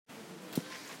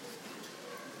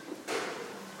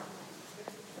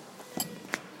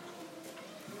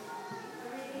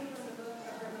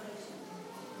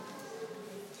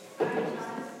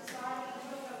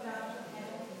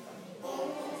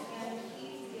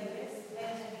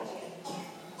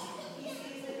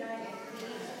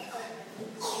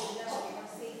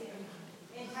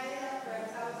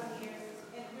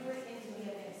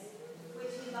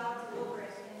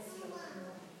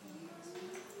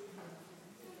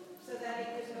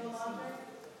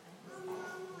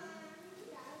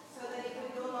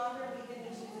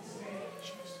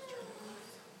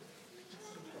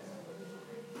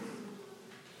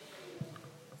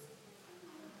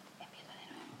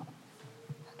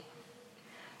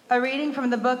A reading from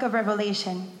the book of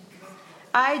Revelation.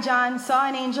 I, John, saw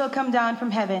an angel come down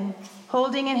from heaven,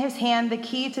 holding in his hand the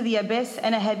key to the abyss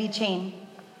and a heavy chain.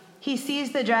 He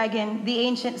seized the dragon, the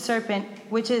ancient serpent,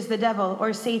 which is the devil,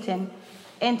 or Satan,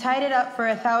 and tied it up for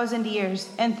 1,000 years,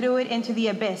 and threw it into the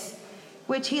abyss,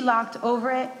 which he locked over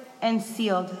it and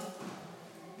sealed,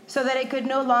 so that it could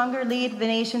no longer lead the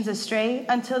nations astray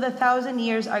until the 1,000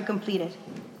 years are completed.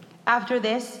 After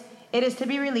this, it is to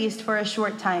be released for a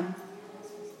short time.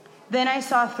 Then I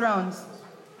saw thrones.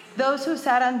 Those who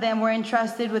sat on them were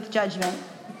entrusted with judgment.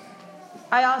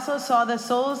 I also saw the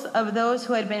souls of those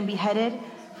who had been beheaded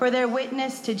for their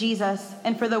witness to Jesus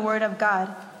and for the word of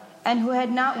God, and who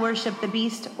had not worshipped the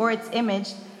beast or its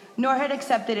image, nor had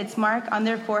accepted its mark on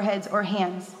their foreheads or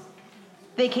hands.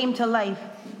 They came to life,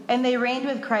 and they reigned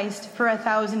with Christ for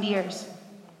 1,000 years.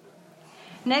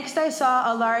 Next I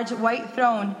saw a large white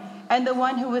throne and the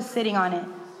one who was sitting on it.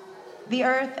 The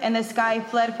earth and the sky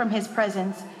fled from his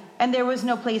presence, and there was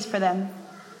no place for them.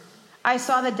 I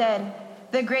saw the dead,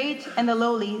 the great and the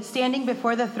lowly, standing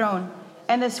before the throne,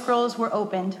 and the scrolls were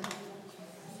opened.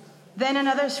 Then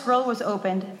another scroll was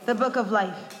opened, the book of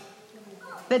life.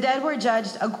 The dead were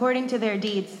judged according to their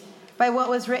deeds, by what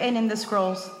was written in the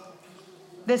scrolls.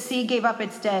 The sea gave up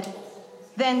its dead.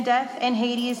 Then death and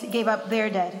Hades gave up their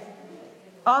dead.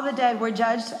 All the dead were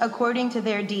judged according to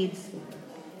their deeds.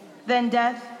 Then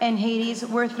death and Hades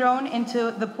were thrown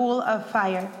into the pool of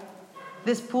fire.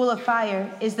 This pool of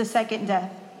fire is the second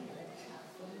death.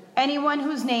 Anyone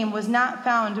whose name was not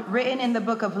found written in the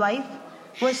book of life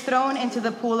was thrown into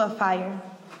the pool of fire.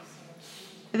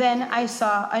 Then I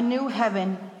saw a new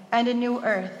heaven and a new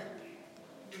earth.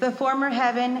 The former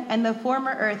heaven and the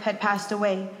former earth had passed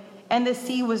away, and the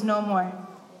sea was no more.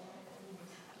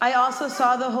 I also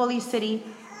saw the holy city,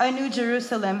 a new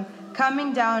Jerusalem,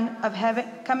 coming out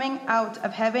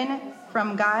of heaven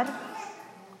from God,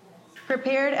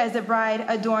 prepared as a bride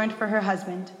adorned for her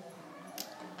husband.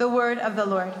 The word of the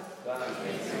Lord.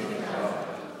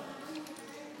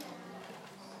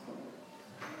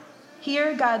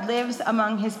 Here God lives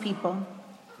among his people.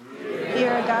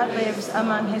 Here God lives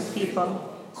among his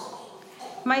people.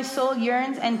 My soul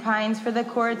yearns and pines for the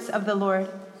courts of the Lord.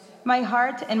 My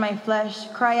heart and my flesh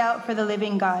cry out for the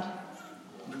living God.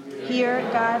 Here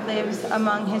God lives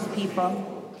among his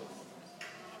people.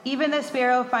 Even the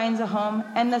sparrow finds a home,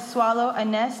 and the swallow a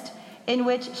nest in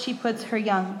which she puts her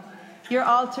young. Your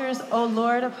altars, O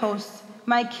Lord of hosts,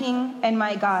 my King and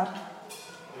my God.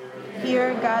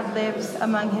 Here God lives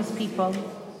among his people.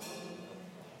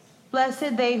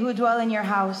 Blessed they who dwell in your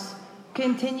house.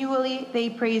 Continually they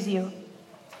praise you.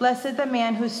 Blessed the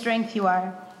man whose strength you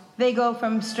are. They go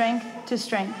from strength to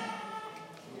strength.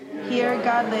 Here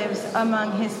God lives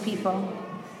among his people.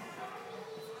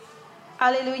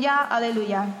 Alleluia,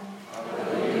 alleluia.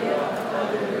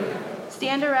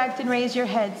 Stand erect and raise your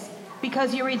heads,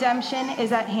 because your redemption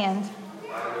is at hand.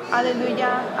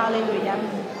 Alleluia, alleluia.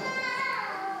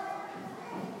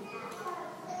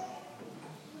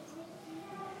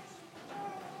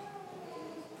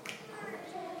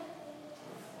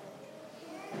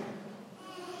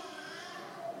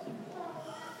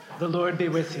 The Lord be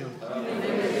with you.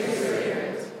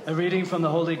 A reading from the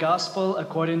Holy Gospel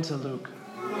according to Luke.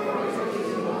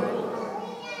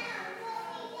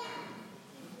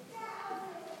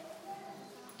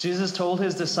 Jesus told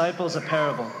his disciples a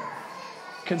parable.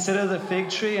 Consider the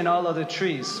fig tree and all other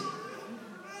trees.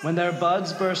 When their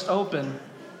buds burst open,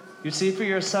 you see for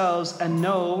yourselves and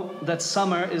know that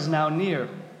summer is now near.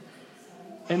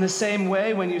 In the same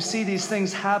way, when you see these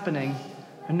things happening,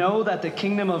 know that the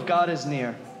kingdom of God is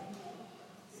near.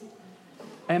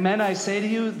 Amen, I say to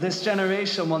you, this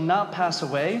generation will not pass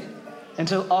away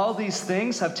until all these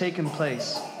things have taken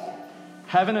place.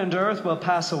 Heaven and earth will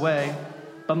pass away,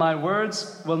 but my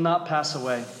words will not pass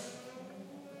away.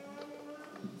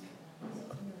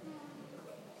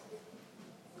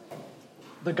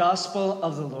 The Gospel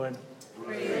of the Lord.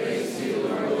 Praise to you,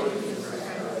 Lord Jesus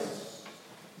Christ.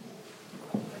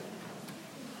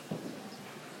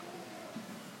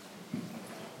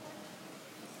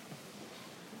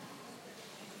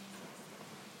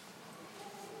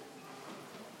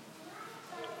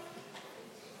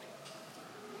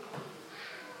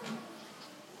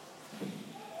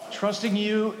 Trusting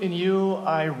you, in you,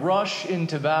 I rush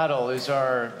into battle is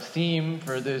our theme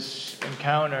for this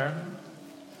encounter.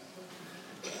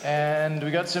 And we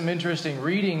got some interesting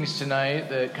readings tonight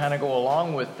that kind of go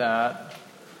along with that.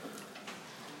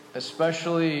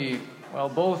 Especially, well,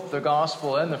 both the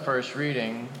gospel and the first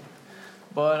reading.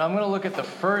 But I'm going to look at the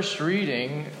first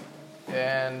reading,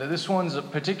 and this one's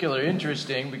particularly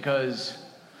interesting because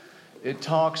it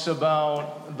talks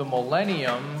about the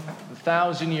millennium,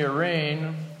 1,000-year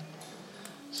reign,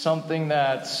 something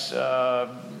that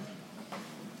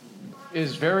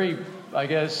is very, I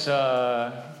guess,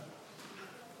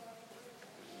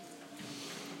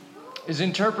 is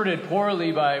interpreted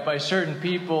poorly by certain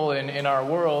people in our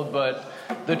world, but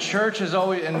the church has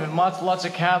always, and lots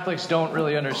of Catholics don't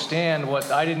really understand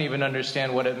I didn't even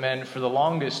understand what it meant for the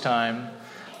longest time,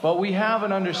 but we have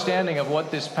an understanding of what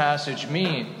this passage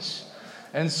means.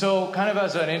 And so, kind of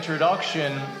as an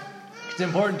introduction, it's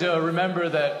important to remember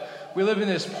that we live in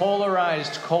this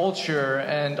polarized culture,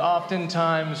 and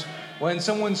oftentimes when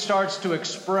someone starts to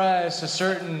express a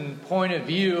certain point of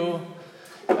view,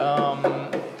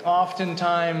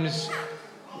 oftentimes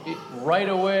right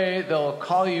away they'll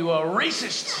call you a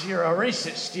racist. You're a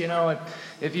racist. You know,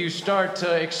 if you start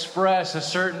to express a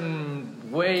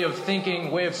certain way of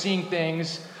thinking, way of seeing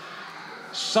things.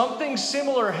 Something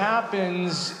similar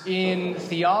happens in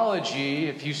theology.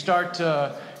 If you start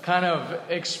to kind of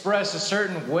express a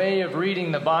certain way of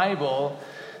reading the Bible,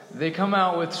 they come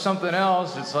out with something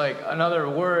else. It's like another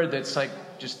word that's like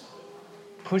just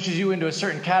pushes you into a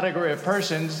certain category of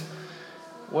persons.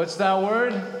 What's that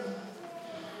word?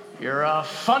 You're a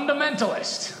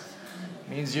fundamentalist. It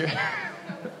means you're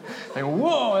like,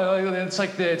 whoa! It's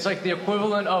like the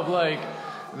equivalent of like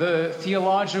the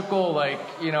theological, like,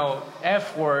 you know,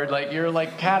 F word. Like you're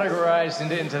like categorized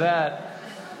into that,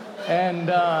 and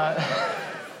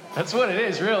that's what it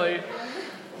is, really.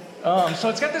 So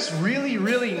it's got this really,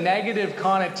 really negative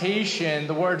connotation,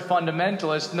 the word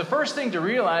fundamentalist. And the first thing to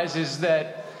realize is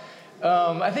that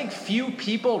I think few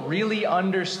people really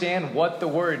understand what the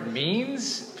word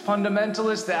means.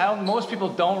 Fundamentalist, most people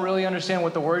don't really understand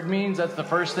what the word means. That's the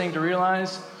first thing to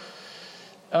realize.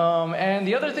 And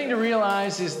the other thing to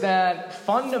realize is that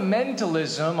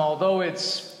fundamentalism, although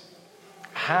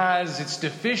has its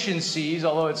deficiencies,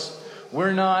 although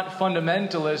we're not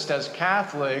fundamentalist as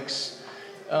Catholics,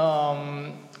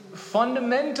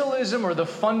 fundamentalism, or the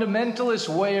fundamentalist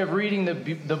way of reading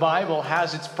the Bible,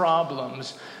 has its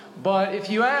problems. But if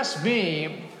you ask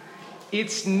me,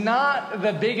 it's not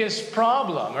the biggest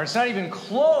problem, or it's not even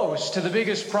close to the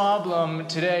biggest problem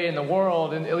today in the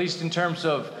world, and at least in terms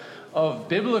of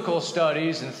biblical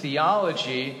studies and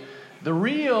theology. The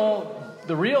real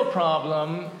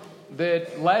problem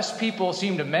that less people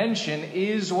seem to mention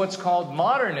is what's called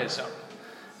modernism.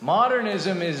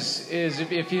 Modernism is,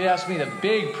 if you ask me, the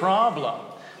big problem.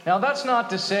 Now, that's not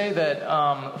to say that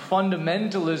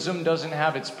fundamentalism doesn't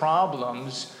have its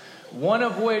problems. One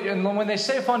of which, and when they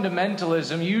say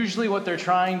fundamentalism, usually what they're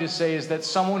trying to say is that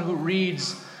someone who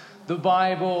reads the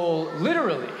Bible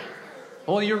literally.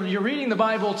 Well, you're reading the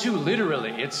Bible too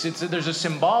literally. There's a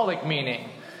symbolic meaning,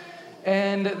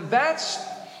 and that's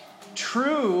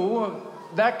true.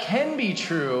 That can be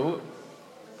true.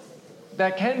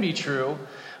 But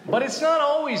it's not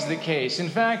always the case. In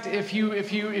fact, if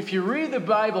you read the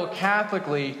Bible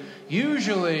Catholically,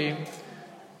 usually,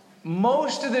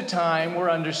 most of the time,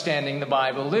 we're understanding the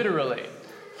Bible literally.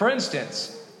 For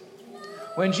instance,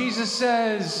 when Jesus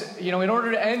says, in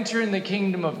order to enter in the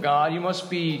kingdom of God, you must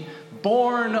be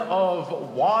born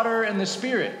of water and the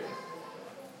Spirit.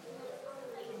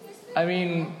 I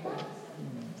mean,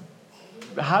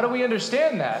 how do we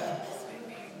understand that?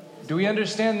 Do we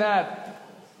understand that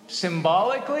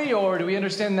symbolically, or do we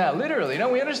understand that literally? No,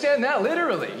 we understand that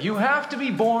literally. You have to be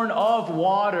born of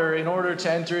water in order to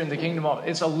enter in the kingdom of God.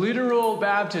 It's a literal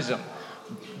baptism.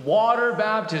 Water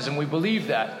baptism, we believe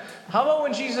that. How about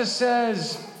when Jesus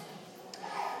says,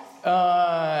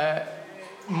 my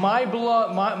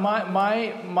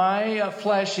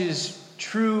flesh is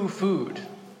true food,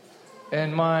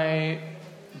 and my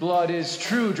blood is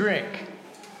true drink?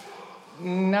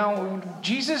 Now,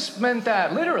 Jesus meant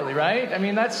that literally, right? I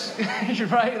mean, that's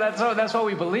right. That's what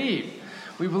we believe.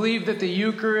 We believe that the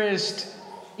Eucharist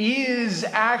is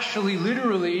actually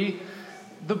literally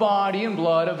the body and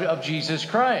blood of Jesus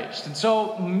Christ. And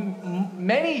so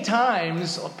many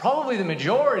times, probably the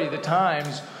majority of the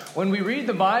times, when we read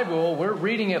the Bible, we're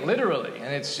reading it literally,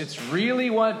 and it's really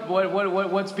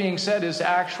what's being said is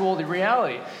the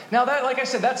reality. Now, that, like I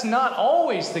said, that's not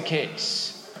always the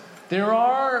case. There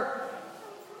are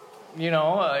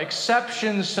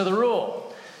exceptions to the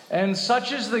rule. And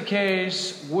such is the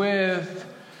case with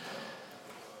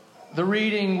the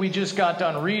reading we just got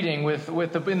done reading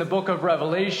in the book of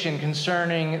Revelation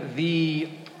concerning the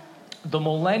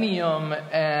millennium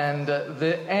and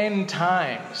the end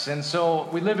times. And so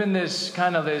we live in this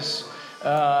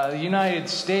United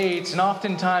States, and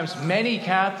oftentimes many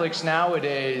Catholics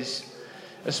nowadays,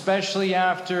 especially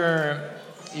after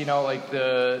like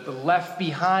the Left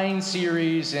Behind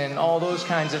series and all those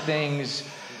kinds of things,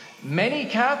 Many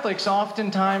Catholics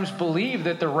oftentimes believe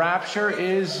that the rapture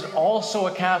is also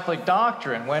a Catholic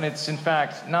doctrine, when it's in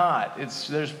fact not.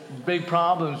 There's big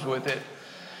problems with it.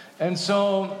 And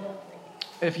so,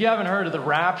 if you haven't heard of the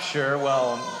rapture,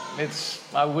 well,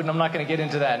 I'm not going to get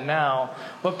into that now.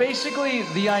 But basically,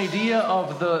 the idea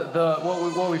of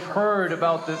what we've heard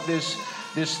about this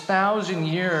 1,000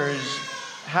 years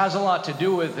has a lot to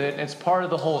do with it. It's part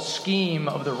of the whole scheme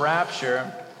of the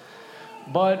rapture.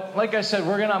 But like I said,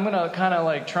 I'm gonna kind of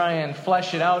like try and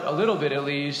flesh it out a little bit at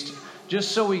least,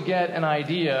 just so we get an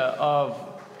idea of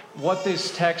what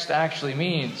this text actually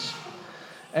means.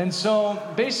 And so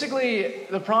basically,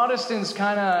 the Protestants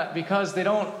because they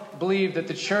don't believe that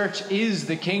the church is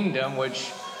the kingdom,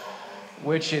 which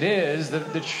it is.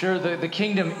 The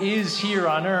kingdom is here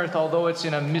on earth, although it's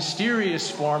in a mysterious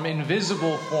form,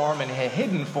 invisible form, and a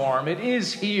hidden form. It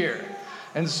is here.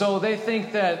 And so they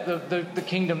think that the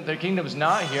kingdom's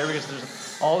not here,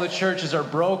 because all the churches are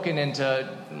broken into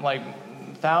like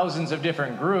thousands of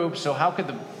different groups. So how could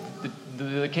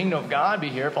the kingdom of God be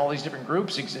here if all these different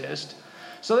groups exist?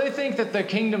 So they think that the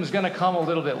kingdom's going to come a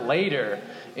little bit later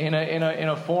in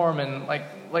a form, and like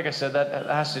I said, that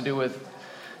has to do with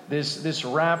this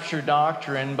rapture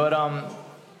doctrine. But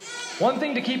one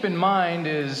thing to keep in mind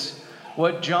is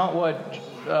what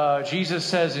Jesus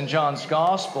says in John's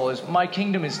gospel is, my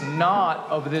kingdom is not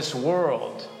of this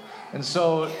world. And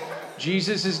so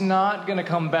Jesus is not going to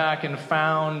come back and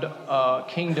found a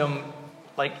kingdom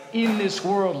like in this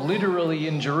world, literally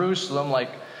in Jerusalem,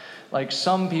 like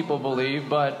some people believe.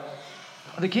 But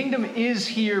the kingdom is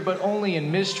here, but only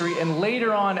in mystery. And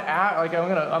later on, I'm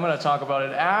gonna talk about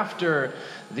it after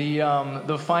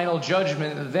the final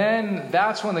judgment. Then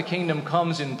that's when the kingdom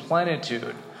comes in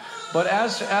plenitude. But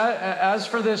as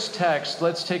for this text,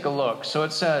 let's take a look. So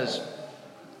it says,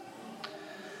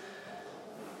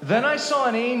 "Then I saw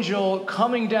an angel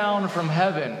coming down from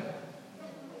heaven,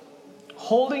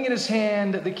 holding in his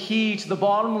hand the key to the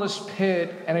bottomless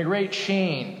pit and a great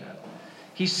chain.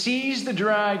 He seized the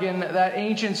dragon, that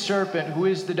ancient serpent who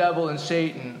is the devil and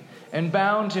Satan, and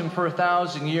bound him for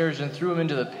 1,000 years and threw him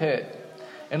into the pit,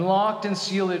 and locked and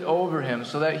sealed it over him,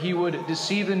 so that he would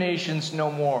deceive the nations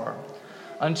no more,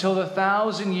 until the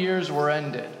 1,000 years were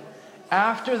ended.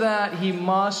 After that, he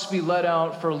must be let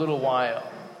out for a little while."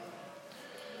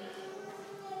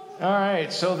 All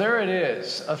right, so there it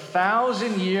is,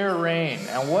 1,000-year reign.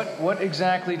 And what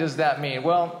exactly does that mean?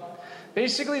 Well,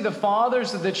 basically the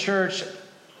fathers of the church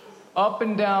up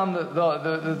and down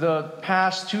the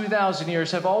past 2,000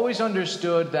 years have always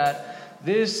understood that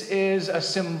this is a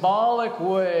symbolic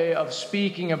way of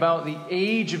speaking about the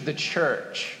age of the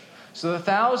church. So the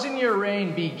 1,000-year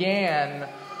reign began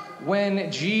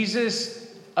when Jesus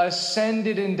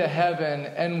ascended into heaven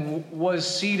and was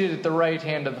seated at the right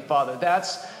hand of the Father.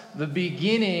 That's the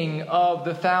beginning of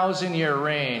the 1,000-year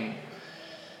reign.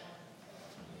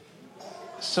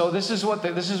 So this is what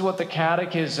the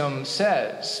Catechism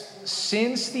says.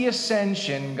 Since the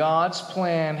ascension, God's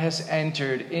plan has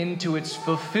entered into its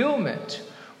fulfillment.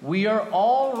 We are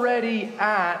already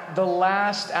at the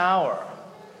last hour.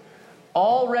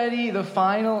 Already the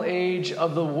final age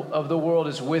of the world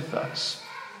is with us.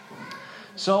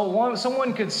 So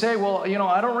someone could say, well,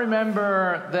 I don't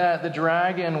remember that the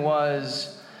dragon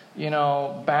was,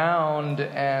 bound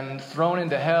and thrown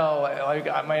into hell.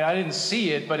 I didn't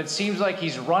see it, but it seems like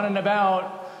he's running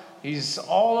about. He's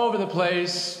all over the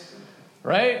place,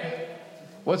 right?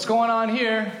 What's going on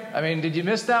here? Did you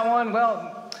miss that one?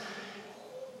 Well,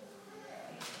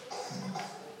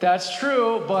 that's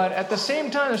true, but at the same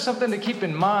time, there's something to keep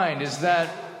in mind, is that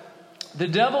the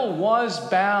devil was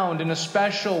bound in a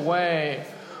special way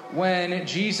when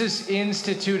Jesus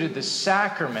instituted the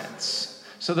sacraments.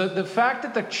 So the fact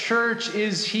that the church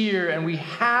is here and we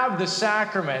have the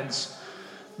sacraments,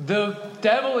 the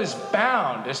devil is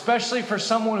bound, especially for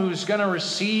someone who's going to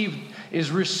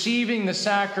receiving the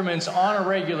sacraments on a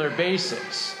regular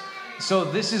basis. So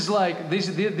this is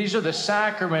these are the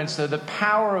sacraments, the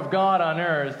power of God on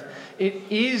earth. It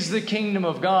is the kingdom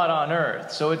of God on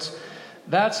earth. So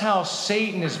that's how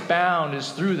Satan is bound,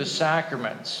 is through the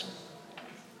sacraments.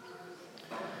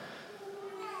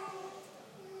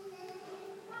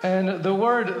 And the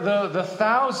word, the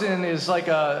 1,000 is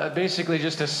basically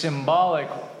just a symbolic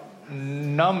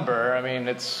number.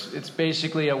 It's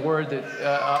basically a word that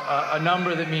a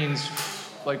number that means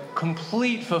like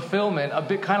complete fulfillment, a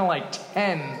bit kind of like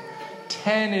 10.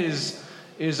 10 is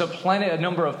a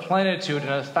number of plenitude, and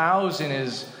 1,000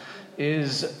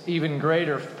 is even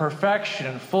greater perfection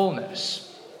and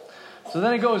fullness. So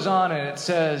then it goes on and it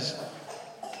says,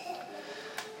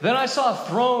 "Then I saw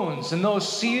thrones, and those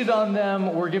seated on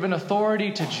them were given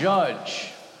authority to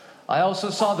judge. I also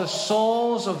saw the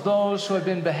souls of those who had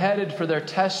been beheaded for their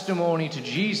testimony to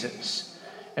Jesus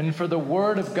and for the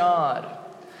word of God.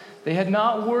 They had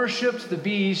not worshipped the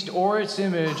beast or its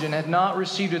image and had not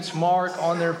received its mark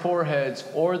on their foreheads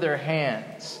or their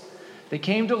hands. They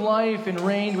came to life and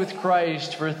reigned with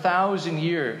Christ for 1,000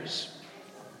 years.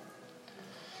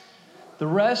 The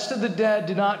rest of the dead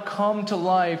did not come to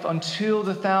life until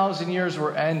the 1,000 years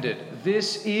were ended.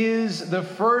 This is the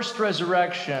first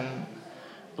resurrection.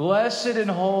 Blessed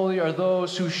and holy are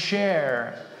those who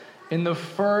share in the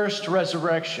first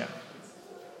resurrection.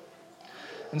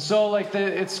 And so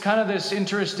it's kind of this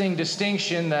interesting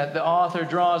distinction that the author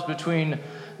draws between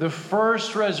the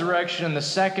first resurrection and the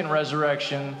second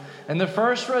resurrection. And the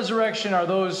first resurrection are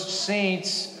those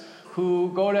saints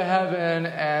who go to heaven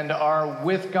and are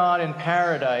with God in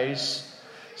paradise.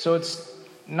 So it's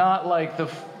not like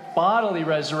the bodily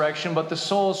resurrection, but the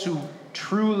souls who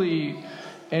truly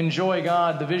enjoy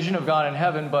God, the vision of God in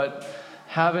heaven, but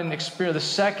haven't experienced the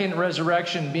second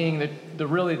resurrection being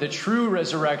the true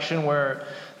resurrection where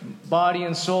body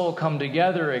and soul come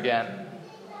together again.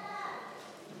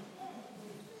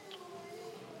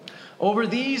 Over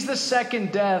these the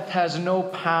second death has no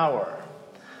power,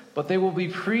 but they will be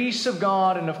priests of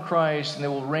God and of Christ, and they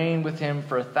will reign with him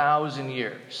for 1,000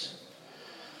 years.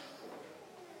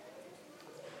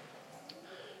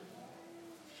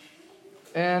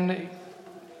 And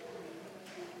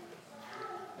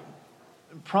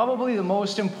probably the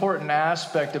most important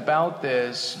aspect about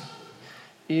this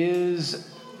is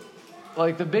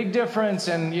the big difference.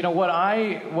 And when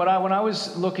I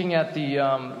was looking at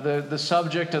the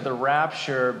subject of the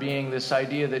rapture being this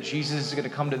idea that Jesus is going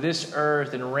to come to this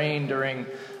earth and reign during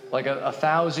a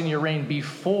 1,000-year reign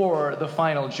before the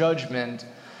final judgment,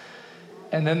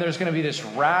 and then there's going to be this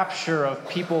rapture of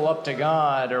people up to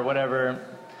God or whatever,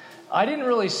 I didn't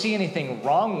really see anything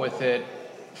wrong with it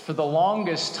for the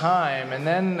longest time. And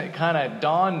then it kind of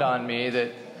dawned on me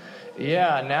that,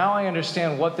 yeah, now I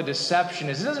understand what the deception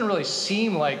is. It doesn't really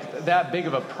seem like that big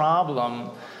of a problem,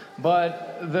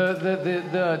 but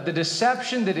the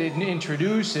deception that it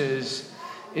introduces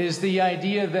is the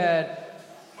idea that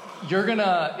you're going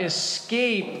to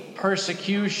escape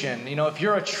persecution. If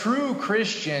you're a true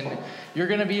Christian, you're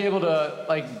going to be able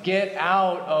to get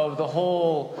out of the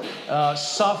whole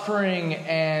suffering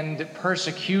and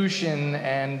persecution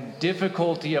and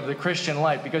difficulty of the Christian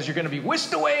life, because you're going to be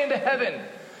whisked away into heaven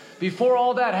before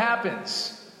all that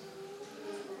happens.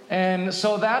 And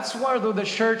so that's where the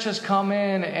church has come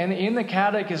in, and in the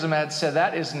Catechism had said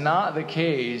that is not the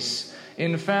case.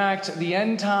 In fact, the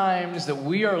end times that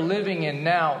we are living in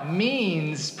now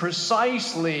means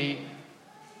precisely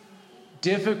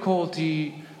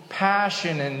difficulty,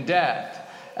 passion, and death.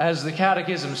 As the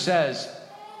Catechism says,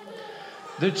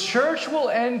 the church will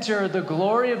enter the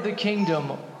glory of the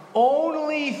kingdom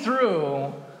only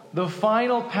through the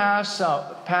final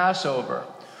Passover,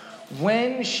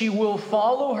 when she will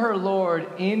follow her Lord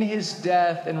in his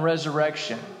death and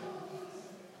resurrection.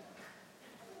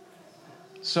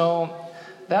 So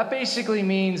that basically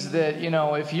means that,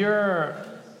 if you're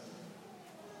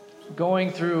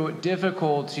going through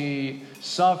difficulty,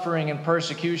 suffering, and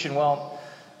persecution, well,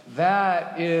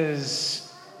 that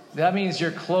means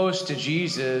you're close to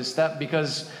Jesus.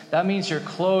 Because that means you're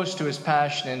close to his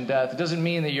passion and death. It doesn't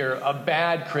mean that you're a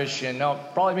bad Christian. No,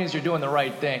 it probably means you're doing the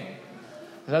right thing.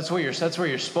 That's where you're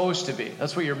supposed to be.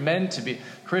 That's what you're meant to be.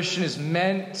 Christian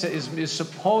is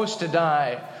supposed to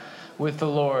die with the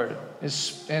Lord,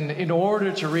 and in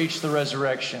order to reach the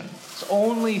resurrection. It's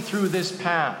only through this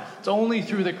path. It's only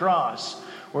through the cross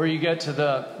where you get to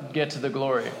the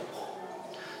glory.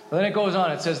 Then it goes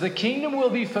on. It says, the kingdom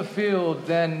will be fulfilled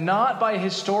then not by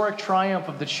historic triumph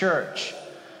of the church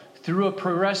through a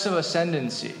progressive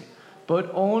ascendancy, but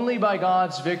only by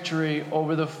God's victory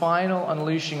over the final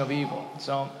unleashing of evil.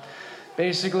 So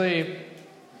basically,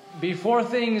 before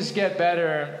things get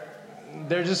better,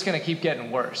 they're just going to keep getting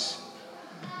worse.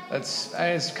 It's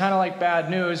kind of like bad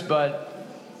news, but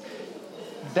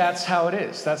that's how it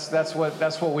is. That's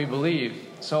what we believe.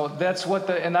 So that's what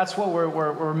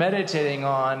we're meditating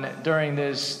on during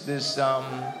this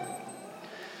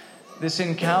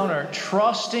encounter.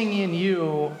 Trusting in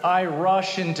you, I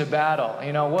rush into battle.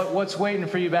 What's waiting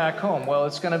for you back home? Well,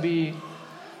 it's going to be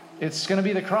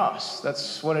the cross.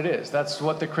 That's what it is. That's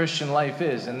what the Christian life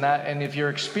is. And if you're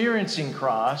experiencing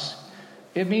cross,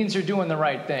 it means you're doing the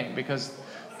right thing, because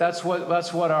that's what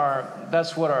our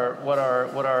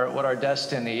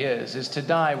destiny is to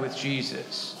die with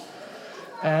Jesus.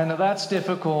 And that's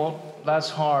difficult,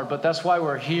 that's hard, but that's why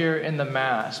we're here in the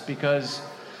Mass, because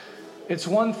it's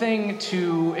one thing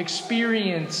to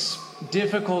experience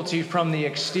difficulty from the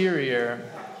exterior,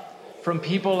 from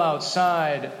people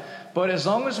outside. But as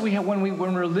long as when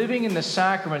we're living in the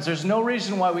sacraments, there's no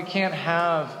reason why we can't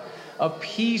have a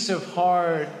peace of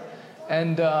heart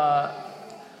and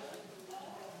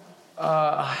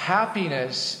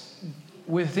happiness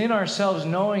within ourselves,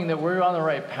 knowing that we're on the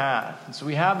right path. And so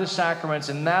we have the sacraments,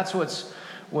 and that's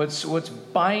what's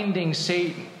binding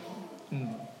Satan.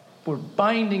 We're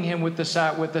binding him with the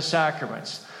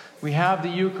sacraments. We have the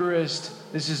Eucharist.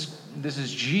 This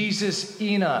is Jesus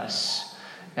in us,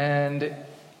 and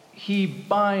he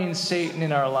binds Satan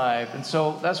in our life. And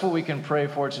so that's what we can pray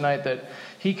for tonight, that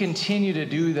he continue to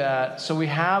do that, so we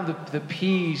have the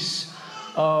peace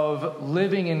of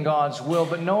living in God's will,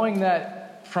 but knowing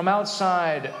that from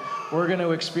outside we're going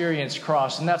to experience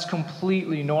cross, and that's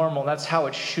completely normal. That's how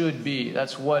it should be.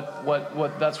 That's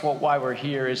why we're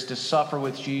here, is to suffer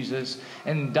with Jesus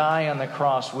and die on the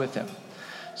cross with him.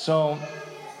 So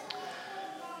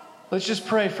let's just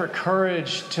pray for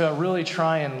courage to really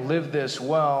try and live this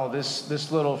well,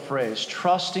 this little phrase,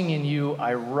 trusting in you,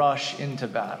 I rush into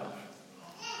battle.